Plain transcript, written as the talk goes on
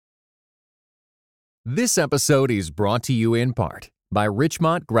This episode is brought to you in part by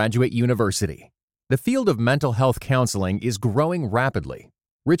Richmont Graduate University. The field of mental health counseling is growing rapidly.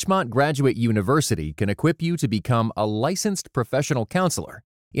 Richmont Graduate University can equip you to become a licensed professional counselor,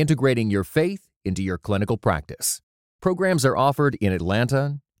 integrating your faith into your clinical practice. Programs are offered in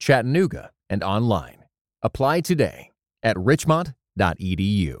Atlanta, Chattanooga, and online. Apply today at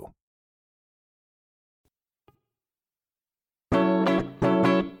richmont.edu.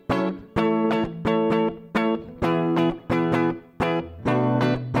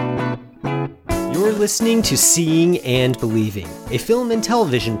 You're listening to Seeing and Believing, a film and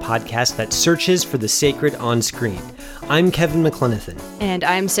television podcast that searches for the sacred on screen. I'm Kevin McLenithan. And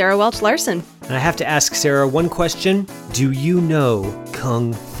I'm Sarah Welch Larson. And I have to ask Sarah one question. Do you know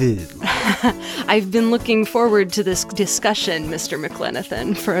Kung Fu? I've been looking forward to this discussion, Mr.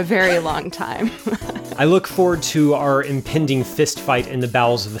 McLenithan, for a very long time. I look forward to our impending fist fight in the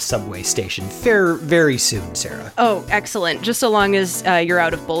bowels of a subway station very soon, Sarah. Oh, excellent. Just so long as you're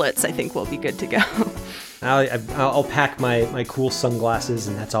out of bullets, I think we'll be good to go. I'll pack my cool sunglasses,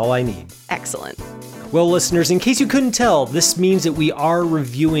 and that's all I need. Excellent. Well, listeners, in case you couldn't tell, this means that we are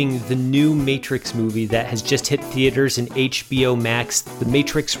reviewing the new Matrix movie that has just hit theaters in HBO Max. The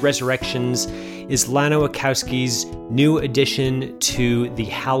Matrix Resurrections is Lana Wachowski's new addition to the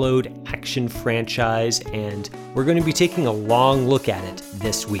hallowed action franchise, and we're going to be taking a long look at it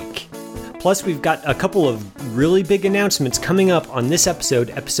this week. Plus, we've got a couple of really big announcements coming up on this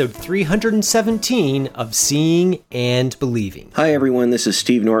episode 317 of Seeing and Believing. Hi everyone, this is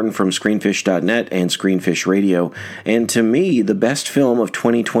Steve Norton from Screenfish.net and Screenfish Radio, and to me, the best film of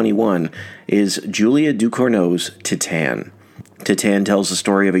 2021 is Julia Ducournau's Titane. Titane tells the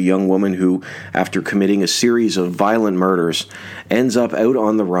story of a young woman who, after committing a series of violent murders, ends up out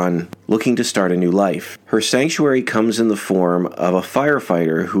on the run, looking to start a new life. Her sanctuary comes in the form of a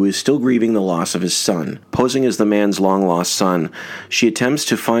firefighter who is still grieving the loss of his son. Posing as the man's long-lost son, she attempts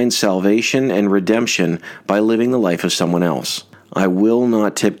to find salvation and redemption by living the life of someone else. I will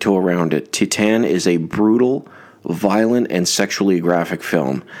not tiptoe around it. Titane is a brutal, violent, and sexually graphic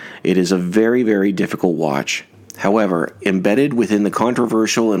film. It is a very, very difficult watch. However, embedded within the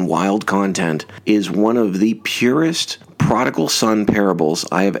controversial and wild content is one of the purest prodigal son parables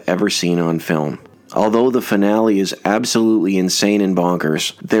I have ever seen on film. Although the finale is absolutely insane and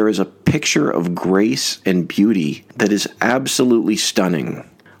bonkers, there is a picture of grace and beauty that is absolutely stunning.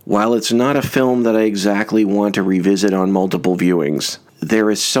 While it's not a film that I exactly want to revisit on multiple viewings, there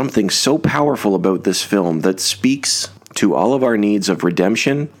is something so powerful about this film that speaks to all of our needs of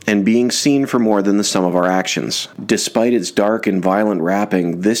redemption and being seen for more than the sum of our actions. Despite its dark and violent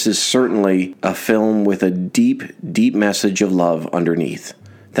wrapping, this is certainly a film with a deep, deep message of love underneath.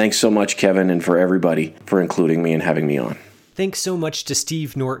 Thanks so much, Kevin, and for everybody for including me and having me on. Thanks so much to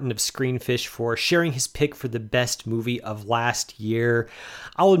Steve Norton of Screenfish for sharing his pick for the best movie of last year.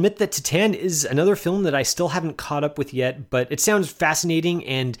 I'll admit that Titane is another film that I still haven't caught up with yet, but it sounds fascinating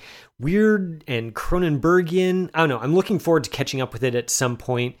and weird and Cronenbergian. I don't know, I'm looking forward to catching up with it at some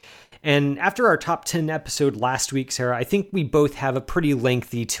point. And after our top 10 episode last week, Sarah, I think we both have a pretty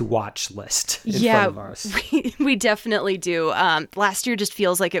lengthy to-watch list in front of us. We definitely do. Last year just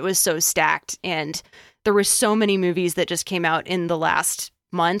feels like it was so stacked, and there were so many movies that just came out in the last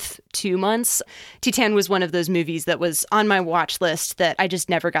month, 2 months. Titane was one of those movies that was on my watch list that I just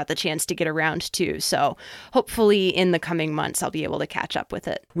never got the chance to get around to. So hopefully in the coming months, I'll be able to catch up with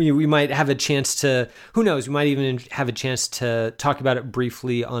it. We might have a chance to, who knows, we might even have a chance to talk about it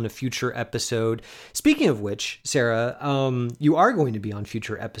briefly on a future episode. Speaking of which, Sarah, you are going to be on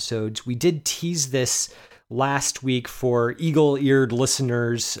future episodes. We did tease this last week for eagle-eared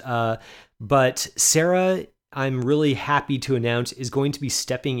listeners, but Sarah, I'm really happy to announce, is going to be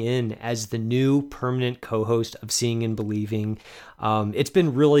stepping in as the new permanent co-host of Seeing and Believing. It's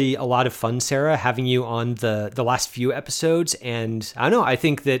been really a lot of fun, Sarah, having you on the last few episodes. And I don't know, I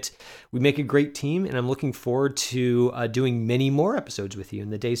think that we make a great team, and I'm looking forward to doing many more episodes with you in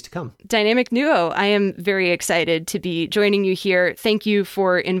the days to come. Dynamic duo. I am very excited to be joining you here. Thank you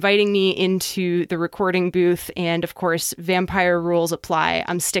for inviting me into the recording booth. And of course, vampire rules apply.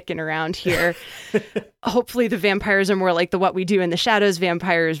 I'm sticking around here. Hopefully the vampires are more like the What We Do in the Shadows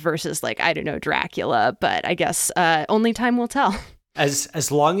vampires versus, like, I don't know, Dracula. But I guess only time will tell.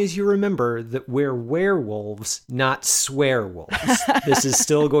 As long as you remember that we're werewolves, not swearwolves. This is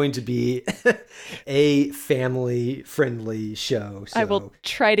still going to be a family-friendly show. So. I will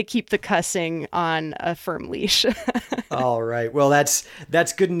try to keep the cussing on a firm leash. All right. Well, that's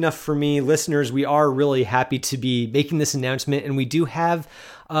good enough for me. Listeners, we are really happy to be making this announcement, and we do have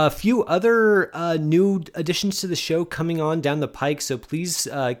a few other new additions to the show coming on down the pike, so please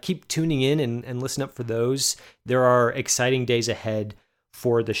keep tuning in and listen up for those. There are exciting days ahead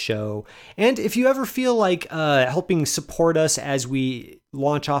for the show. And if you ever feel like helping support us as we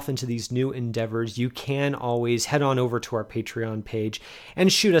launch off into these new endeavors, you can always head on over to our Patreon page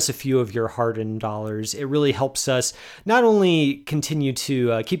and shoot us a few of your hard-earned dollars. It really helps us not only continue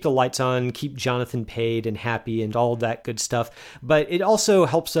to keep the lights on, keep Jonathan paid and happy and all that good stuff, but it also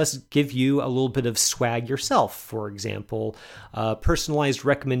helps us give you a little bit of swag yourself. For example, a personalized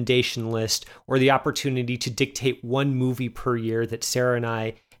recommendation list, or the opportunity to dictate one movie per year that Sarah and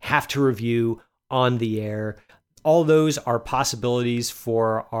I have to review on the air. All those are possibilities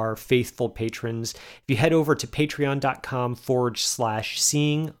for our faithful patrons. If you head over to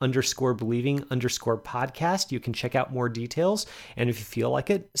patreon.com/seeing_believing_podcast, you can check out more details. And if you feel like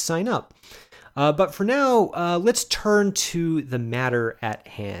it, sign up. But for now, let's turn to the matter at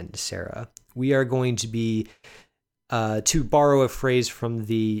hand, Sarah. We are going to be, to borrow a phrase from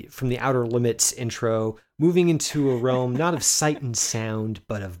the Outer Limits intro, moving into a realm not of sight and sound,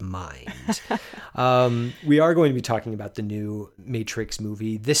 but of mind. We are going to be talking about the new Matrix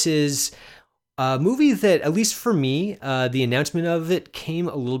movie. This is a movie that, at least for me, the announcement of it came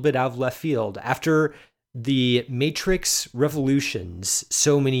a little bit out of left field. After the Matrix Revolutions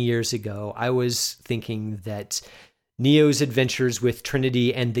so many years ago, I was thinking that Neo's adventures with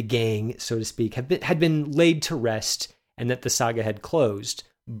Trinity and the gang, so to speak, had been laid to rest, and that the saga had closed.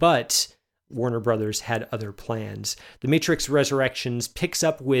 But Warner Brothers had other plans. The Matrix Resurrections picks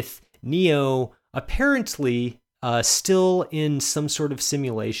up with Neo apparently still in some sort of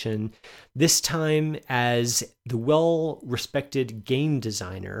simulation, this time as the well-respected game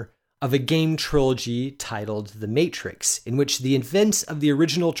designer of a game trilogy titled The Matrix, in which the events of the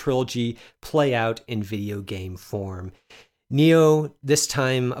original trilogy play out in video game form. Neo, this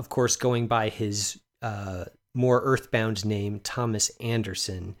time, of course, going by his more earthbound name, Thomas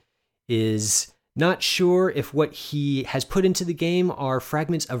Anderson, is not sure if what he has put into the game are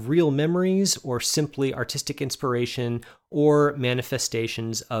fragments of real memories or simply artistic inspiration or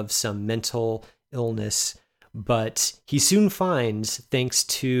manifestations of some mental illness. But he soon finds, thanks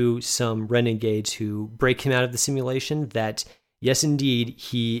to some renegades who break him out of the simulation, that yes, indeed,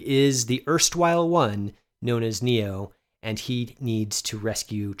 he is the erstwhile one known as Neo, and he needs to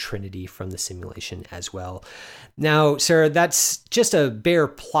rescue Trinity from the simulation as well. Now, Sarah, that's just a bare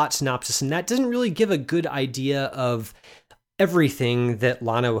plot synopsis, and that doesn't really give a good idea of everything that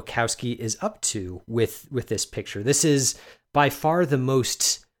Lana Wachowski is up to with this picture. This is by far the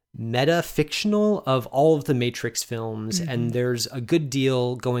most meta-fictional of all of the Matrix films, and there's a good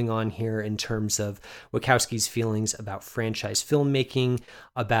deal going on here in terms of Wachowski's feelings about franchise filmmaking,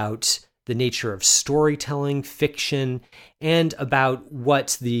 about the nature of storytelling, fiction, and about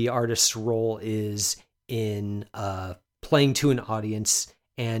what the artist's role is in playing to an audience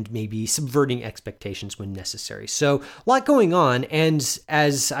and maybe subverting expectations when necessary. So a lot going on, and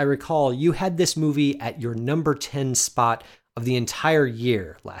as I recall, you had this movie at your number 10 spot of the entire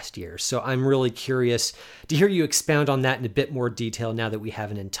year last year. So I'm really curious to hear you expound on that in a bit more detail now that we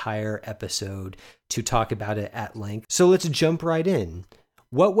have an entire episode to talk about it at length. So let's jump right in.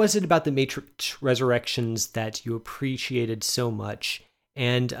 What was it about the Matrix Resurrections that you appreciated so much?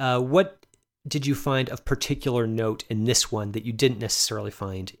 And what did you find of particular note in this one that you didn't necessarily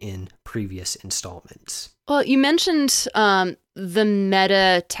find in previous installments? Well, you mentioned the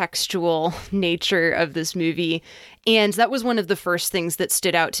meta-textual nature of this movie, and that was one of the first things that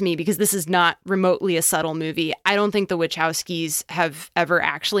stood out to me, because this is not remotely a subtle movie. I don't think the Wachowskis have ever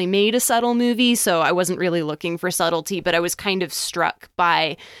actually made a subtle movie, so I wasn't really looking for subtlety, but I was kind of struck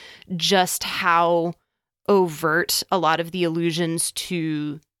by just how overt a lot of the allusions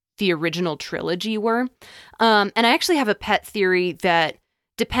to the original trilogy were. And I actually have a pet theory that,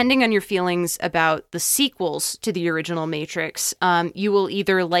 depending on your feelings about the sequels to the original Matrix, you will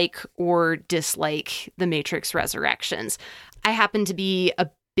either like or dislike The Matrix Resurrections. I happen to be a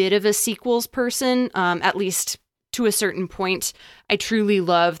bit of a sequels person, at least to a certain point. I truly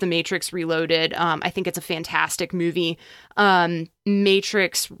love The Matrix Reloaded. I think it's a fantastic movie.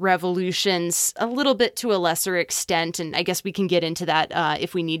 Matrix Revolutions, a little bit to a lesser extent, and I guess we can get into that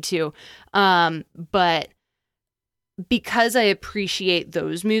if we need to. But because I appreciate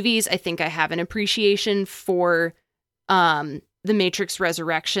those movies, I think I have an appreciation for The Matrix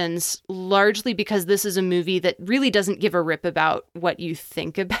Resurrections, largely because this is a movie that really doesn't give a rip about what you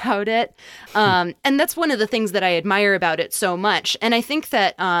think about it. And that's one of the things that I admire about it so much. And I think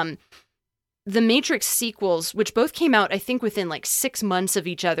that the Matrix sequels, which both came out, I think, within like 6 months of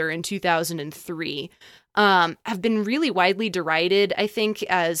each other in 2003, have been really widely derided, I think,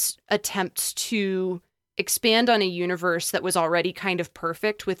 as attempts to expand on a universe that was already kind of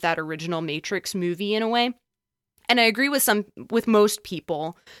perfect with that original Matrix movie in a way. And I agree with most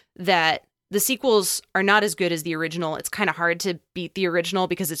people that the sequels are not as good as the original. It's kind of hard to beat the original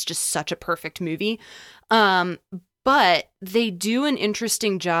because it's just such a perfect movie. But they do an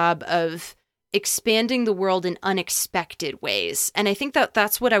interesting job of expanding the world in unexpected ways. And I think that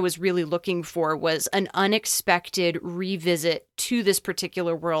that's what I was really looking for, was an unexpected revisit to this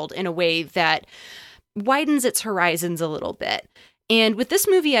particular world in a way that widens its horizons a little bit. And with this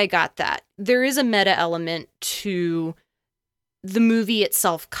movie, I got that. There is a meta element to the movie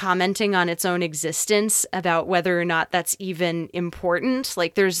itself commenting on its own existence about whether or not that's even important.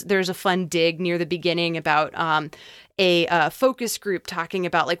 Like there's a fun dig near the beginning about a focus group talking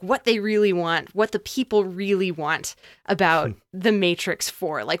about like what they really want, what the people really want about the Matrix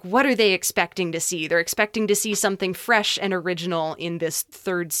 4. Like, what are they expecting to see? They're expecting to see something fresh and original in this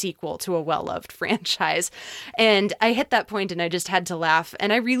third sequel to a well-loved franchise. And I hit that point and I just had to laugh.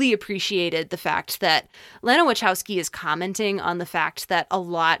 And I really appreciated the fact that Lana Wachowski is commenting on the fact that a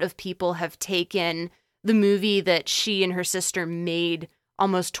lot of people have taken the movie that she and her sister made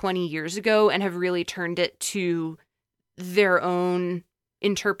almost 20 years ago and have really turned it to their own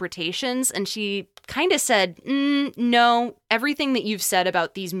interpretations. And she kind of said, no, everything that you've said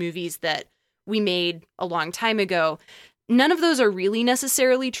about these movies that we made a long time ago, none of those are really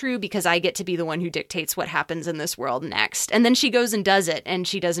necessarily true because I get to be the one who dictates what happens in this world next. And then she goes and does it, and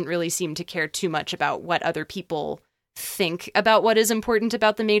she doesn't really seem to care too much about what other people think about what is important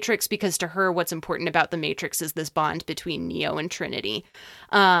about the Matrix, because to her, what's important about the Matrix is this bond between Neo and Trinity.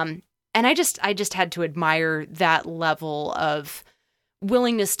 And I just had to admire that level of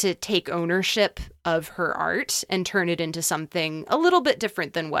willingness to take ownership of her art and turn it into something a little bit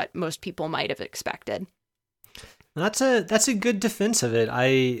different than what most people might have expected. That's a good defense of it.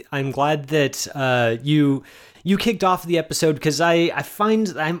 I'm glad that you kicked off the episode, because I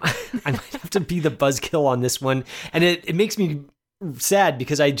find I might have to be the buzzkill on this one, and it makes me sad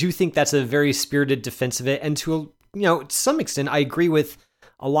because I do think that's a very spirited defense of it, and to some extent I agree with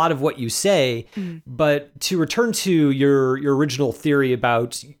a lot of what you say. But to return to your original theory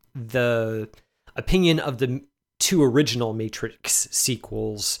about the opinion of the two original Matrix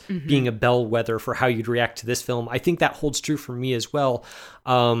sequels being a bellwether for how you'd react to this film, I think that holds true for me as well.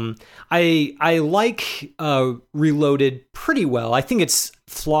 I like Reloaded pretty well. I think it's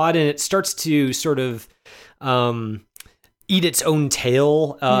flawed and it starts to sort of eat its own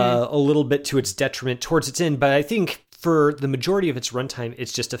tail a little bit to its detriment towards its end. But I think for the majority of its runtime,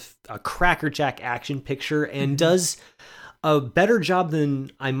 it's just a crackerjack action picture and does a better job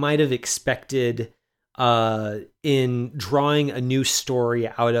than I might have expected in drawing a new story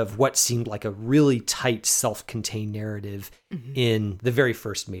out of what seemed like a really tight, self-contained narrative in the very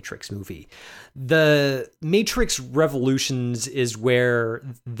first Matrix movie. The Matrix Revolutions is where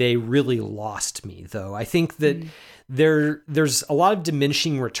they really lost me, though. I think that there's a lot of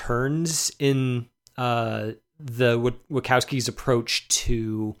diminishing returns in the Wachowski's approach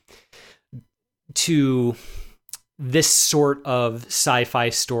to this sort of sci-fi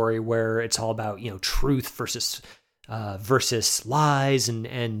story where it's all about, truth versus lies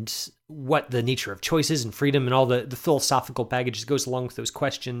and what the nature of choice is and freedom and all the philosophical baggage that goes along with those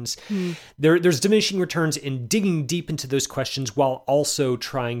questions. There's diminishing returns in digging deep into those questions while also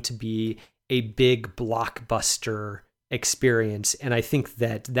trying to be a big blockbuster experience. And I think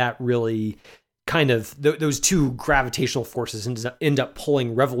that really kind of those two gravitational forces end up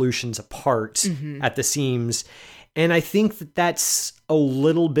pulling Revolutions apart at the seams. And I think that's a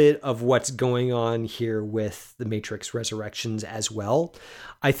little bit of what's going on here with the Matrix Resurrections as well.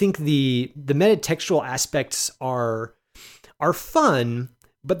 I think the metatextual aspects are fun,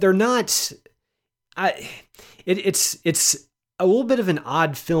 but they're not. It's a little bit of an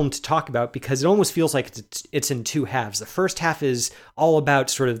odd film to talk about because it almost feels like it's in two halves. The first half is all about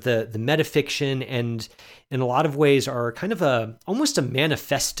sort of the metafiction, and in a lot of ways are kind of almost a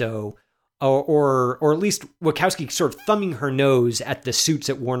manifesto. Or at least Wachowski sort of thumbing her nose at the suits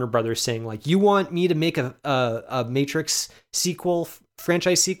at Warner Brothers, saying like, "You want me to make a Matrix sequel,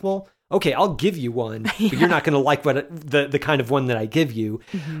 franchise sequel? Okay, I'll give you one, but you're not going to like the kind of one that I give you."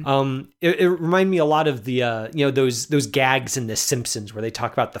 It reminded me a lot of the those gags in The Simpsons where they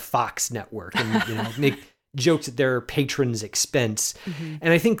talk about the Fox network and make jokes at their patrons' expense.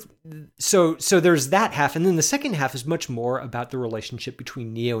 And I think so there's that half. And then the second half is much more about the relationship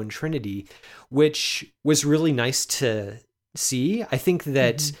between Neo and Trinity, which was really nice to see. I think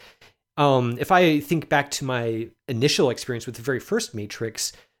that if I think back to my initial experience with the very first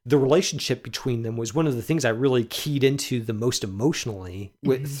Matrix, the relationship between them was one of the things I really keyed into the most emotionally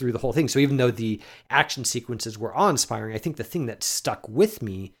through the whole thing. So even though the action sequences were awe-inspiring, I think the thing that stuck with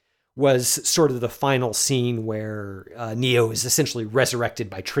me was sort of the final scene where Neo is essentially resurrected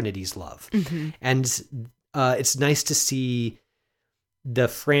by Trinity's love. And it's nice to see the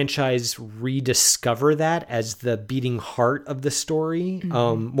franchise rediscover that as the beating heart of the story,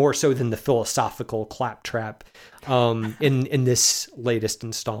 more so than the philosophical claptrap in this latest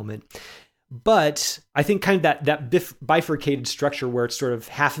installment. But I think kind of that bifurcated structure where it's sort of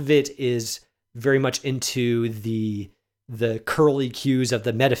half of it is very much into the curly cues of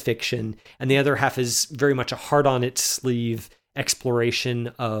the metafiction, and the other half is very much a heart on its sleeve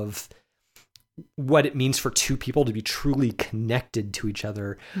exploration of what it means for two people to be truly connected to each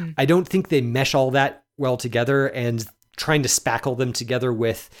other. I don't think they mesh all that well together, and trying to spackle them together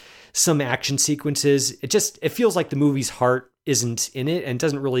with some action sequences, it feels like the movie's heart isn't in it and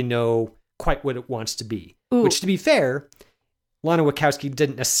doesn't really know quite what it wants to be. Ooh. Which, to be fair, Lana Wachowski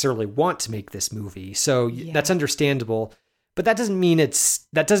didn't necessarily want to make this movie, so that's understandable. But that doesn't mean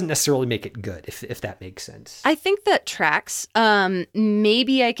that doesn't necessarily make it good, if that makes sense. I think that tracks.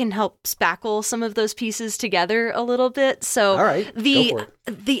 Maybe I can help spackle some of those pieces together a little bit. So all right, go for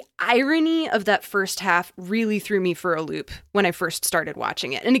it. The irony of that first half really threw me for a loop when I first started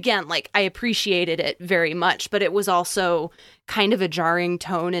watching it. And again, like, I appreciated it very much, but it was also kind of a jarring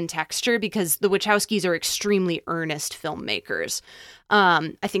tone and texture because the Wachowskis are extremely earnest filmmakers.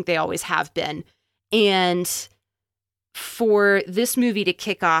 I think they always have been. And for this movie to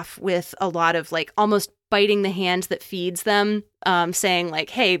kick off with a lot of like almost biting the hand that feeds them, saying like,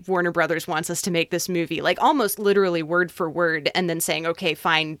 hey, Warner Brothers wants us to make this movie, like almost literally word for word, and then saying, okay,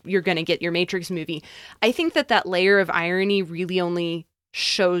 fine, you're going to get your Matrix movie. I think that layer of irony really only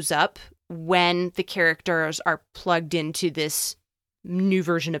shows up when the characters are plugged into this new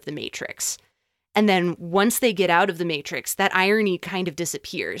version of the Matrix. And then once they get out of the Matrix, that irony kind of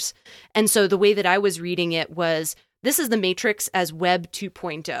disappears. And so the way that I was reading it was, this is the Matrix as Web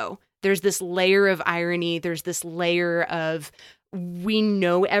 2.0. There's this layer of irony. There's this layer of, we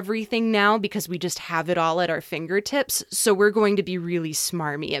know everything now because we just have it all at our fingertips. So we're going to be really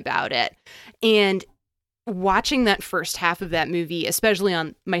smarmy about it. And watching that first half of that movie, especially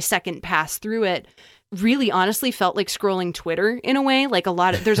on my second pass through it, really honestly felt like scrolling Twitter in a way. Like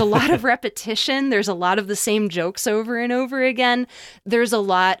there's a lot of repetition. There's a lot of the same jokes over and over again. There's a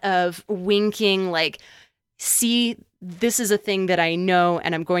lot of winking, like, see, this is a thing that I know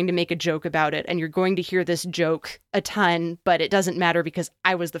and I'm going to make a joke about it, and you're going to hear this joke a ton, but it doesn't matter because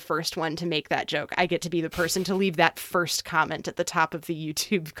I was the first one to make that joke. I get to be the person to leave that first comment at the top of the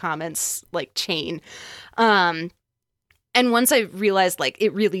YouTube comments like chain. And once I realized like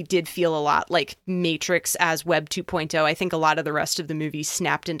it really did feel a lot like Matrix as Web 2.0, I think a lot of the rest of the movie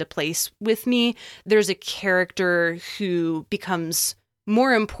snapped into place with me. There's a character who becomes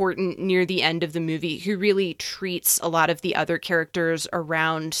more important near the end of the movie, who really treats a lot of the other characters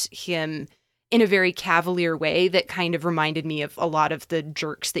around him in a very cavalier way that kind of reminded me of a lot of the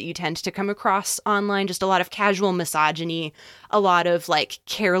jerks that you tend to come across online. Just a lot of casual misogyny, a lot of like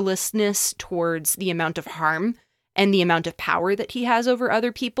carelessness towards the amount of harm and the amount of power that he has over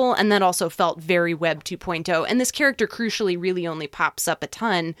other people. And that also felt very Web 2.0. And this character crucially really only pops up a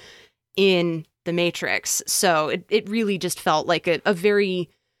ton in The Matrix. So it really just felt like a very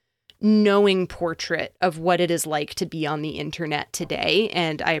knowing portrait of what it is like to be on the internet today.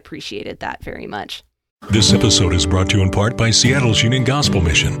 And I appreciated that very much. This episode is brought to you in part by Seattle's Union Gospel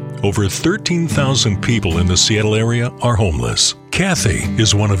Mission. Over 13,000 people in the Seattle area are homeless. Kathy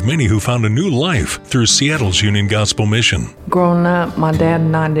is one of many who found a new life through Seattle's Union Gospel Mission. Growing up, my dad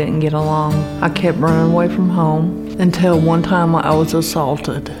and I didn't get along. I kept running away from home until one time I was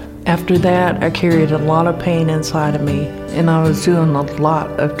assaulted. After that, I carried a lot of pain inside of me, and I was doing a lot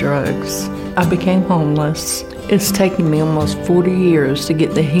of drugs. I became homeless. It's taken me almost 40 years to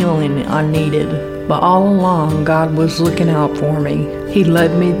get the healing I needed, but all along, God was looking out for me. He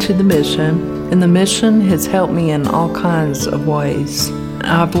led me to the mission, and the mission has helped me in all kinds of ways.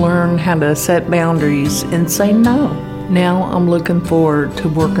 I've learned how to set boundaries and say no. Now I'm looking forward to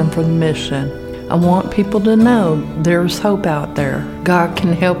working for the mission. I want people to know there's hope out there. God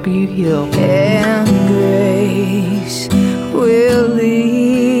can help you heal. And grace will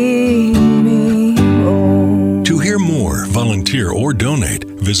lead me home. To hear more, volunteer, or donate,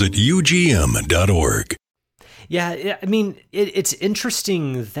 visit ugm.org. Yeah, I mean, it's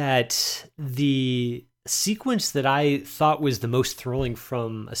interesting that the sequence that I thought was the most thrilling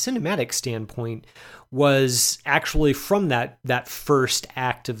from a cinematic standpoint was actually from that first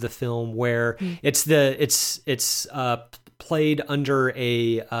act of the film, where it's played under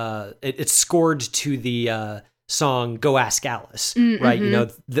it's scored to the song "Go Ask Alice," right? You know,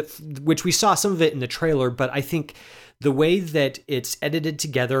 which we saw some of it in the trailer, but I think the way that it's edited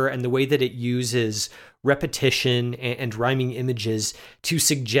together and the way that it uses repetition and rhyming images to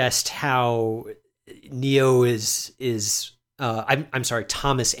suggest how Neo I'm sorry,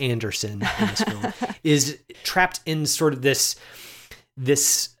 Thomas Anderson in this film is trapped in sort of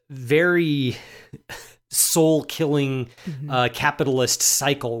this very soul-killing capitalist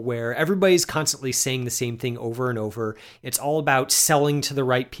cycle where everybody's constantly saying the same thing over and over. It's all about selling to the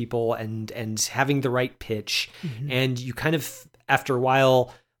right people and having the right pitch. And you kind of, after a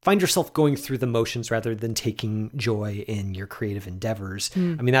while, find yourself going through the motions rather than taking joy in your creative endeavors. I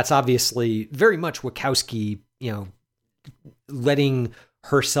mean, that's obviously very much Wachowski, you know, letting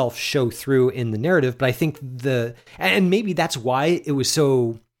herself show through in the narrative. But I think and maybe that's why it was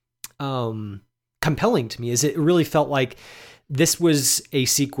so compelling to me, is it really felt like this was a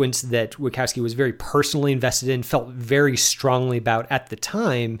sequence that Wachowski was very personally invested in, felt very strongly about at the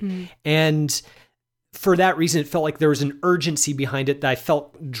time. And for that reason, it felt like there was an urgency behind it that I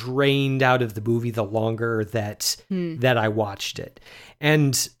felt drained out of the movie the longer that I watched it.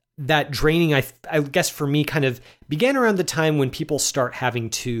 And that draining, I guess for me, kind of began around the time when people start having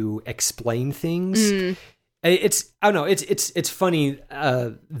to explain things. It's, I don't know, it's funny.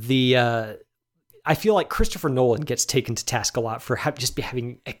 I feel like Christopher Nolan gets taken to task a lot for just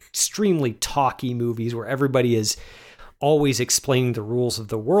having extremely talky movies where everybody is always explaining the rules of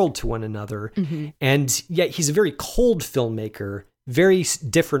the world to one another. And yet he's a very cold filmmaker, very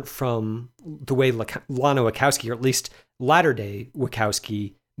different from the way Lana Wachowski, or at least latter-day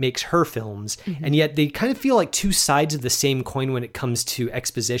Wachowski, makes her films. And yet they kind of feel like two sides of the same coin when it comes to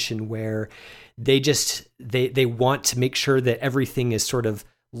exposition, where they want to make sure that everything is sort of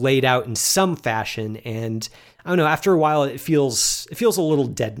laid out in some fashion. And I don't know, after a while, it feels a little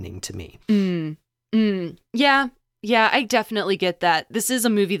deadening to me. Yeah, I definitely get that. This is a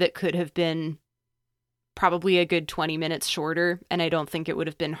movie that could have been probably a good 20 minutes shorter, and I don't think it would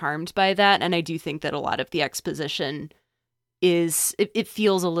have been harmed by that. And I do think that a lot of the exposition it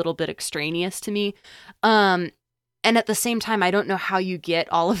feels a little bit extraneous to me. And at the same time, I don't know how you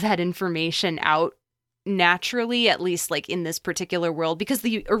get all of that information out naturally, at least like in this particular world, because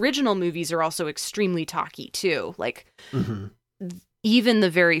the original movies are also extremely talky too. Like even the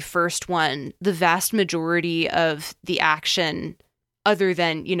very first one, the vast majority of the action, other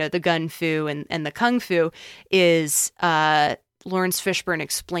than, you know, the gun fu and the kung fu, is Lawrence Fishburne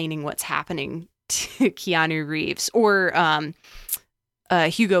explaining what's happening to Keanu Reeves, or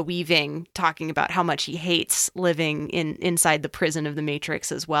Hugo Weaving talking about how much he hates living inside the prison of the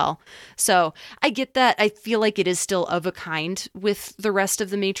Matrix as well. So I get that. I feel like it is still of a kind with the rest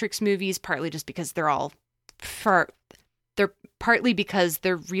of the Matrix movies, partly just because they're partly because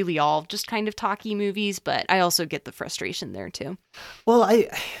they're really all just kind of talky movies, but I also get the frustration there too. Well,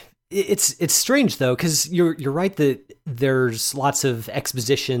 it's strange though, because you're right that there's lots of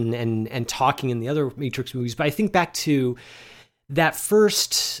exposition and talking in the other Matrix movies, but I think back to that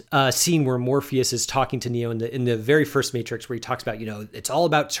first scene where Morpheus is talking to Neo in the very first Matrix, where he talks about, you know, it's all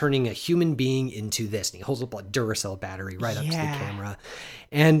about turning a human being into this, and he holds up a Duracell battery right up to the camera.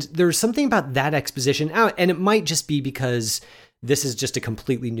 And there's something about that exposition out, and it might just be because this is just a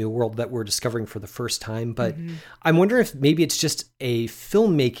completely new world that we're discovering for the first time. But I'm wondering if maybe it's just a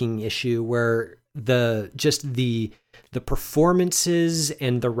filmmaking issue where the performances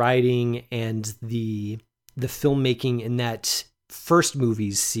and the writing and the filmmaking in that first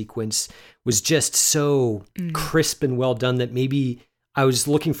movie's sequence was just so crisp and well done that maybe I was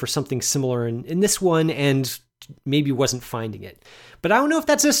looking for something similar in this one and maybe wasn't finding it. But I don't know if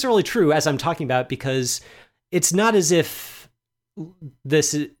that's necessarily true as I'm talking about, because it's not as if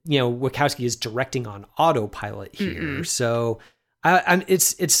this, you know, Wachowski is directing on autopilot here. So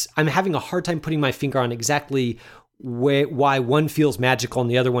I'm having a hard time putting my finger on exactly why one feels magical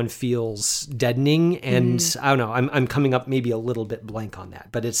and the other one feels deadening. And I don't know, I'm coming up maybe a little bit blank on that,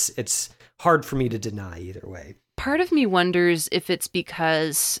 but it's hard for me to deny either way. Part of me wonders if it's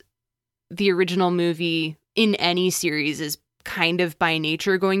because the original movie in any series is kind of by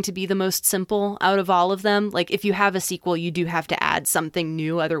nature going to be the most simple out of all of them. Like if you have a sequel, you do have to add something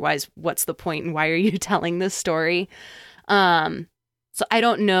new. Otherwise, what's the point and why are you telling this story? So I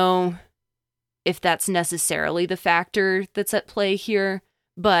don't know if that's necessarily the factor that's at play here,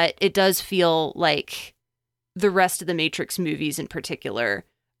 but it does feel like the rest of the Matrix movies in particular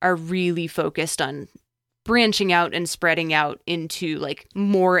are really focused on branching out and spreading out into like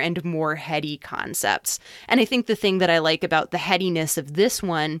more and more heady concepts. And I think the thing that I like about the headiness of this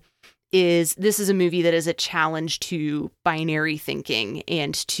one is this is a movie that is a challenge to binary thinking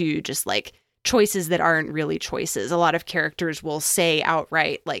and to just like choices that aren't really choices. A lot of characters will say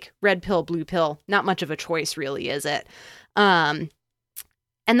outright, like, red pill, blue pill, not much of a choice really, is it?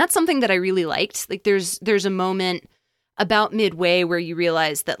 And that's something that I really liked. Like there's a moment about midway where you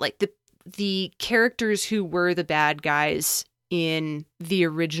realize that like the characters who were the bad guys in the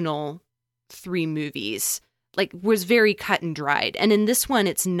original 3 movies like was very cut and dried. And in this one,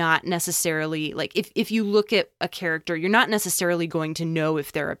 it's not necessarily like if you look at a character, you're not necessarily going to know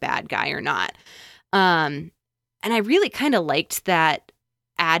if they're a bad guy or not. And I really kind of liked that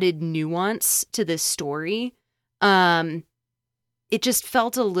added nuance to this story. It just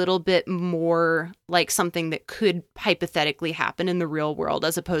felt a little bit more like something that could hypothetically happen in the real world,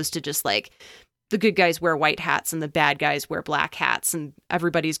 as opposed to just like the good guys wear white hats and the bad guys wear black hats and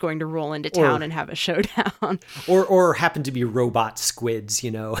everybody's going to roll into town and have a showdown. Or happen to be robot squids,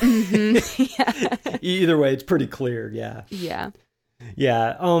 you know. Mm-hmm. Yeah. Either way, it's pretty clear. Yeah. Yeah.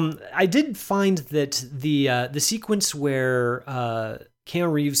 Yeah. I did find that the sequence where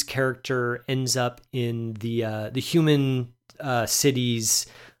Keanu Reeves' character ends up in the human cities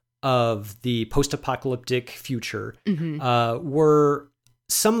of the post-apocalyptic future were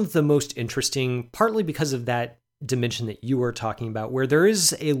some of the most interesting, partly because of that dimension that you were talking about, where there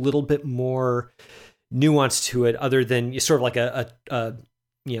is a little bit more nuance to it, other than sort of like a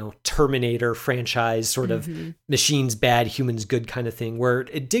Terminator franchise sort of machines bad, humans good kind of thing, where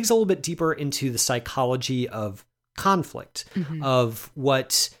it digs a little bit deeper into the psychology of conflict, of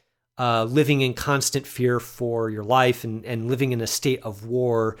what living in constant fear for your life and living in a state of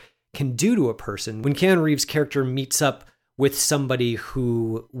war can do to a person. When Keanu Reeves' character meets up with somebody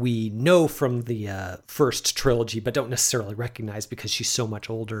who we know from the first trilogy, but don't necessarily recognize because she's so much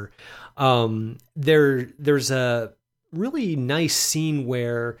older, there's a really nice scene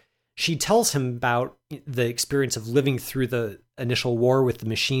where she tells him about the experience of living through the initial war with the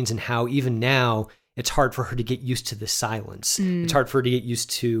machines and how even now it's hard for her to get used to the silence. It's hard for her to get used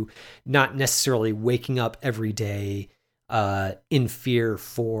to not necessarily waking up every day in fear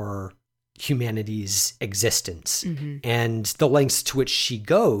for humanity's existence, and the lengths to which she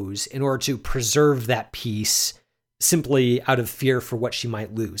goes in order to preserve that peace simply out of fear for what she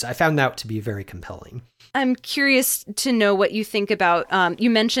might lose. I found that to be very compelling. I'm curious to know what you think about,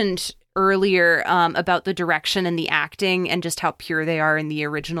 you mentioned earlier about the direction and the acting and just how pure they are in the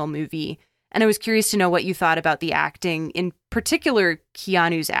original movie. And I was curious to know what you thought about the acting, in particular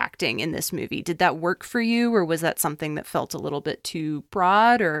Keanu's acting in this movie. Did that work for you, or was that something that felt a little bit too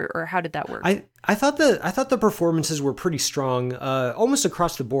broad, or how did that work? I thought the performances were pretty strong, almost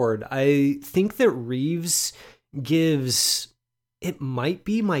across the board. I think that Reeves gives, it might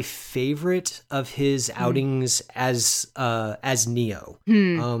be my favorite of his outings as Neo.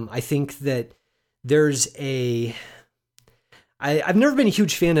 I think that there's I've never been a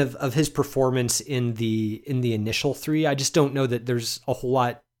huge fan of his performance in the initial 3. I just don't know that there's a whole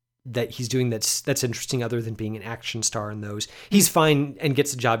lot that he's doing that's interesting other than being an action star in those. He's fine and gets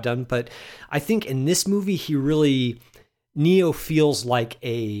the job done, but I think in this movie Neo feels like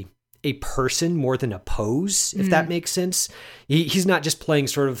a person more than a pose, if that makes sense. He's not just playing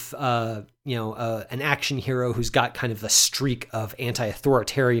sort of an action hero who's got kind of a streak of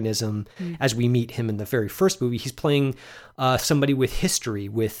anti-authoritarianism as we meet him in the very first movie. He's playing somebody with history,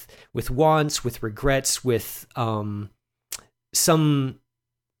 with wants, with regrets, with some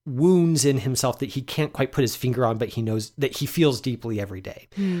wounds in himself that he can't quite put his finger on, but he knows that he feels deeply every day.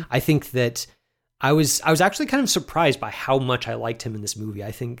 I think that I was actually kind of surprised by how much I liked him in this movie.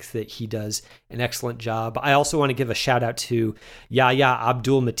 I think that he does an excellent job. I also want to give a shout out to Yahya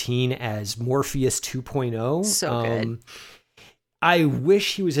Abdul-Mateen as Morpheus 2.0. So good. I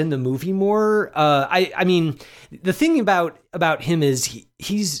wish he was in the movie more. I mean, the thing about him is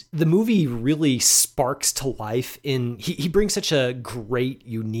he's the movie really sparks to life he brings such a great,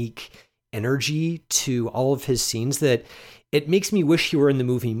 unique energy to all of his scenes that it makes me wish he were in the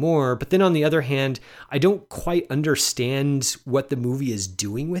movie more. But then on the other hand, I don't quite understand what the movie is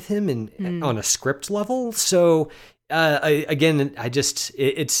doing with him on a script level. So it's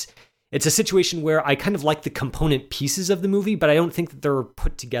a situation where I kind of like the component pieces of the movie, but I don't think that they're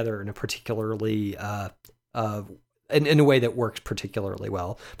put together in a particularly in a way that works particularly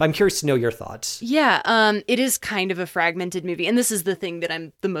well. But I'm curious to know your thoughts. Yeah, it is kind of a fragmented movie. And this is the thing that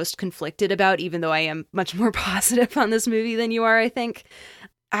I'm the most conflicted about, even though I am much more positive on this movie than you are, I think.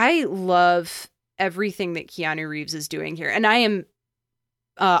 I love everything that Keanu Reeves is doing here. And I am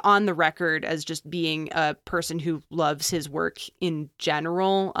on the record as just being a person who loves his work in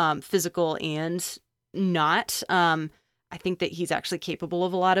general, physical and not. I think that he's actually capable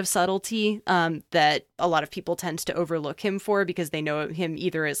of a lot of subtlety that a lot of people tend to overlook him for because they know him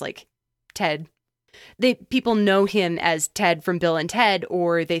either as like Ted. People know him as Ted from Bill and Ted,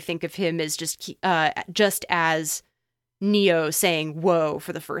 or they think of him as just as Neo saying "whoa"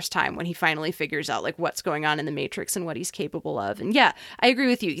 for the first time when he finally figures out like what's going on in the Matrix and what he's capable of. And yeah, I agree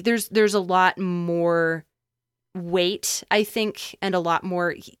with you. There's a lot more weight, I think, and a lot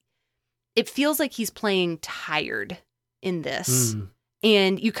more. It feels like he's playing tired in this.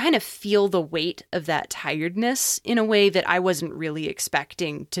 And you kind of feel the weight of that tiredness in a way that I wasn't really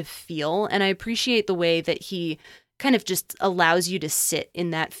expecting to feel. And I appreciate the way that he kind of just allows you to sit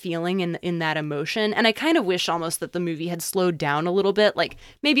in that feeling and in that emotion. And I kind of wish almost that the movie had slowed down a little bit, like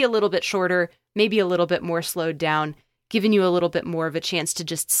maybe a little bit shorter, maybe a little bit more slowed down, giving you a little bit more of a chance to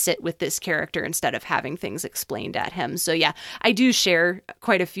just sit with this character instead of having things explained at him. So yeah, I do share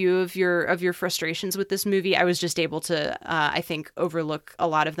quite a few of your frustrations with this movie. I was just able to, I think, overlook a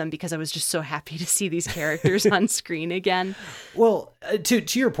lot of them because I was just so happy to see these characters on screen again. Well,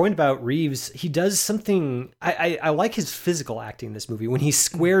 to your point about Reeves, he does something. I like his physical acting in this movie when he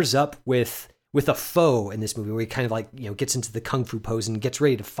squares up with a foe in this movie, where he kind of like, gets into the kung fu pose and gets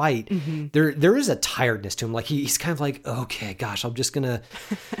ready to fight. There is a tiredness to him. Like he's kind of like, okay, gosh, I'm just gonna,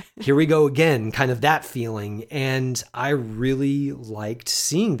 here we go again, kind of that feeling. And I really liked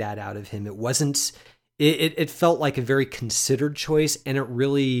seeing that out of him. It wasn't, it felt like a very considered choice, and it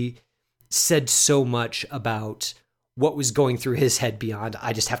really said so much about what was going through his head beyond,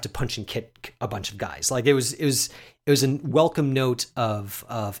 I just have to punch and kick a bunch of guys. Like it was a welcome note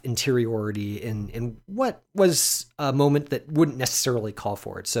of interiority in what was a moment that wouldn't necessarily call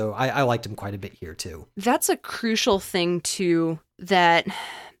for it. So I liked him quite a bit here too. That's a crucial thing too that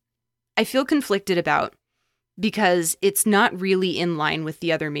I feel conflicted about, because it's not really in line with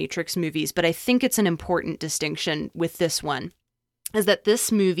the other Matrix movies, but I think it's an important distinction with this one, is that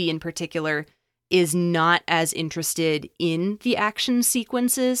this movie in particular is not as interested in the action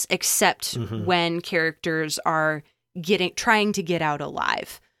sequences, except when characters are trying to get out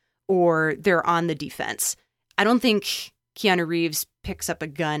alive or they're on the defense. I don't think Keanu Reeves picks up a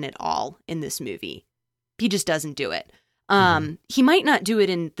gun at all in this movie. He just doesn't do it. He might not do it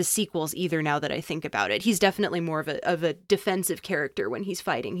in the sequels either, now that I think about it. He's definitely more of a defensive character when he's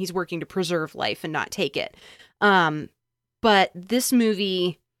fighting. He's working to preserve life and not take it. But this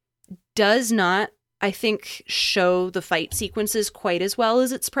movie does not, I think, show the fight sequences quite as well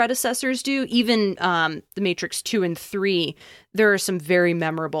as its predecessors do. Even The Matrix 2 and 3, there are some very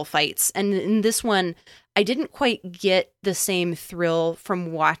memorable fights. And in this one, I didn't quite get the same thrill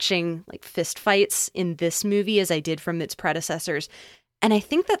from watching like fist fights in this movie as I did from its predecessors. And I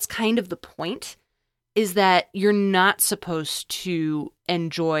think that's kind of the point, is that you're not supposed to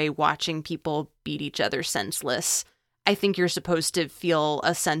enjoy watching people beat each other senseless. I think you're supposed to feel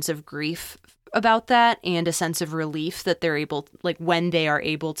a sense of grief about that and a sense of relief that they're able, like when they are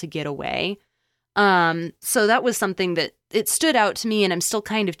able to get away. So that was something that it stood out to me, and I'm still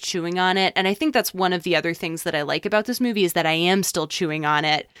kind of chewing on it. And I think that's one of the other things that I like about this movie, is that I am still chewing on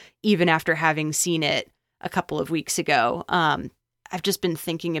it even after having seen it a couple of weeks ago. I've just been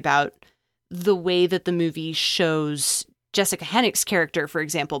thinking about the way that the movie shows Jessica Hennick's character, for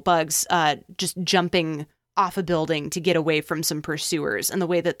example, Bugs, just jumping off a building to get away from some pursuers, and the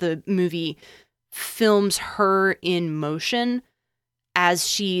way that the movie films her in motion as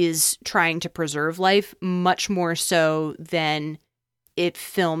she is trying to preserve life, much more so than it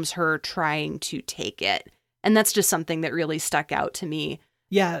films her trying to take it. And that's just something that really stuck out to me.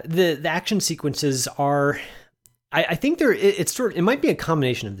 Yeah, the action sequences are, I think it might be a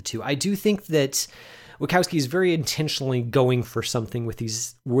combination of the two. I do think that Wachowski is very intentionally going for something with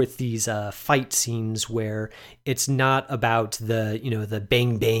these fight scenes where it's not about the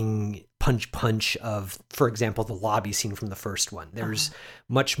bang bang punch punch of, for example, the lobby scene from the first one. There's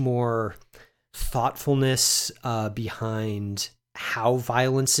much more thoughtfulness behind how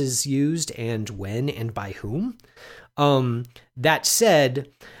violence is used and when and by whom. That said,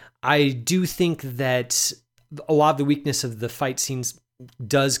 I do think that a lot of the weakness of the fight scenes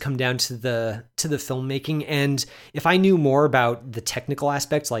does come down to the filmmaking. And if I knew more about the technical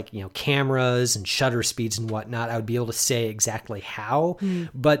aspects, like, cameras and shutter speeds and whatnot, I would be able to say exactly how.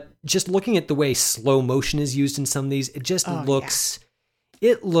 But just looking at the way slow motion is used in some of these, it just looks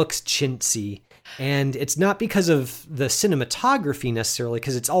chintzy. And it's not because of the cinematography necessarily,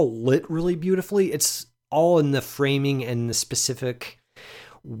 because it's all lit really beautifully. It's all in the framing and the specific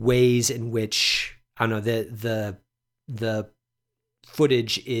ways in which, I don't know, the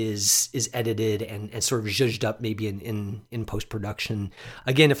footage is edited and sort of zhuzhed up maybe in post-production.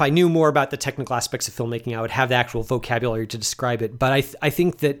 Again, if I knew more about the technical aspects of filmmaking, I would have the actual vocabulary to describe it. But I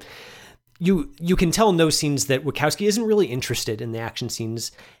think that you can tell in those scenes that Wachowski isn't really interested in the action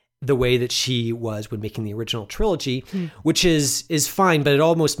scenes the way that she was when making the original trilogy, which is fine, but it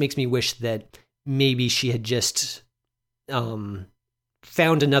almost makes me wish that maybe she had just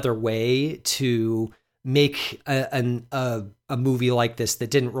found another way to make a movie like this that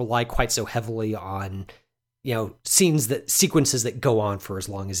didn't rely quite so heavily on, sequences that go on for as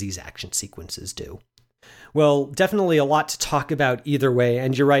long as these action sequences do. Well, definitely a lot to talk about either way.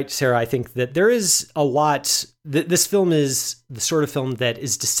 And you're right, Sarah. I think that there is a lot. This film is the sort of film that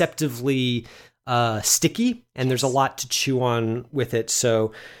is deceptively sticky, and there's a lot to chew on with it.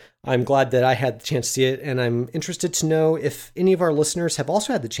 So I'm glad that I had the chance to see it, and I'm interested to know if any of our listeners have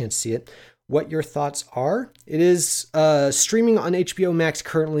also had the chance to see it, what your thoughts are. It is streaming on HBO Max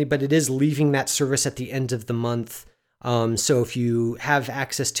currently, but it is leaving that service at the end of the month. So if you have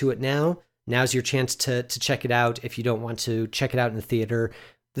access to it now's your chance to check it out. If you don't want to check it out in the theater,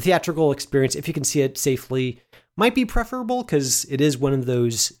 the theatrical experience, if you can see it safely, might be preferable because it is one of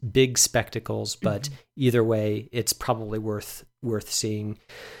those big spectacles. But either way, it's probably worth seeing.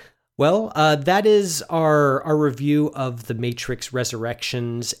 Well, that is our review of The Matrix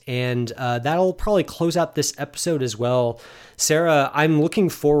Resurrections, and that'll probably close out this episode as well. Sarah, I'm looking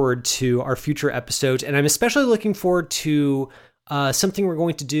forward to our future episodes, and I'm especially looking forward to something we're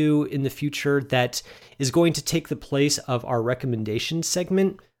going to do in the future that is going to take the place of our recommendations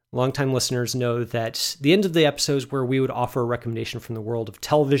segment. Longtime listeners know that the end of the episodes where we would offer a recommendation from the world of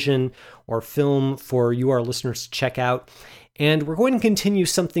television or film for you, our listeners, to check out. And we're going to continue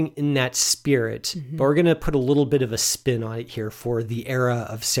something in that spirit, but we're going to put a little bit of a spin on it here for the era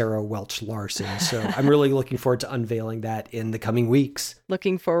of Sarah Welch Larson. So I'm really looking forward to unveiling that in the coming weeks.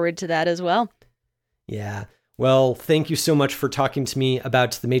 Looking forward to that as well. Yeah. Well, thank you so much for talking to me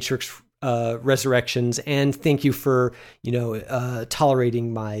about The Matrix Resurrections, and thank you for,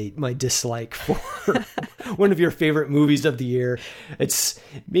 tolerating my dislike for one of your favorite movies of the year. It's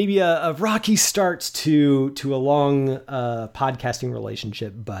maybe a rocky start to a long podcasting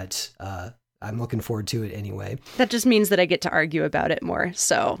relationship, but I'm looking forward to it anyway. That just means that I get to argue about it more,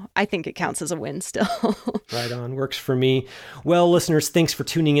 so I think it counts as a win still. Right on. Works for me. Well, listeners, thanks for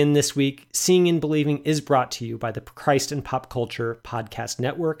tuning in this week. Seeing and Believing is brought to you by the Christ and Pop Culture Podcast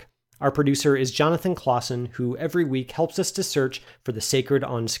Network. Our producer is Jonathan Clausen, who every week helps us to search for the sacred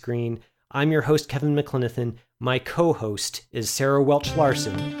on screen. I'm your host, Kevin McLenithan. My co-host is Sarah Welch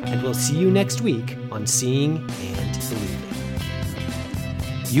Larson, and we'll see you next week on Seeing and Believing.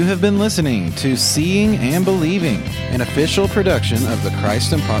 You have been listening to Seeing and Believing, an official production of the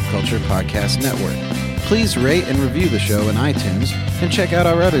Christ and Pop Culture Podcast Network. Please rate and review the show in iTunes, and check out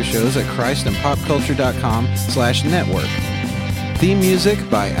our other shows at christandpopculture.com/network. Theme music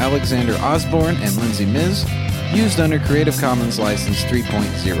by Alexander Osborne and Lindsay Miz, used under Creative Commons License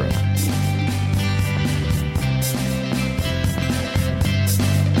 3.0.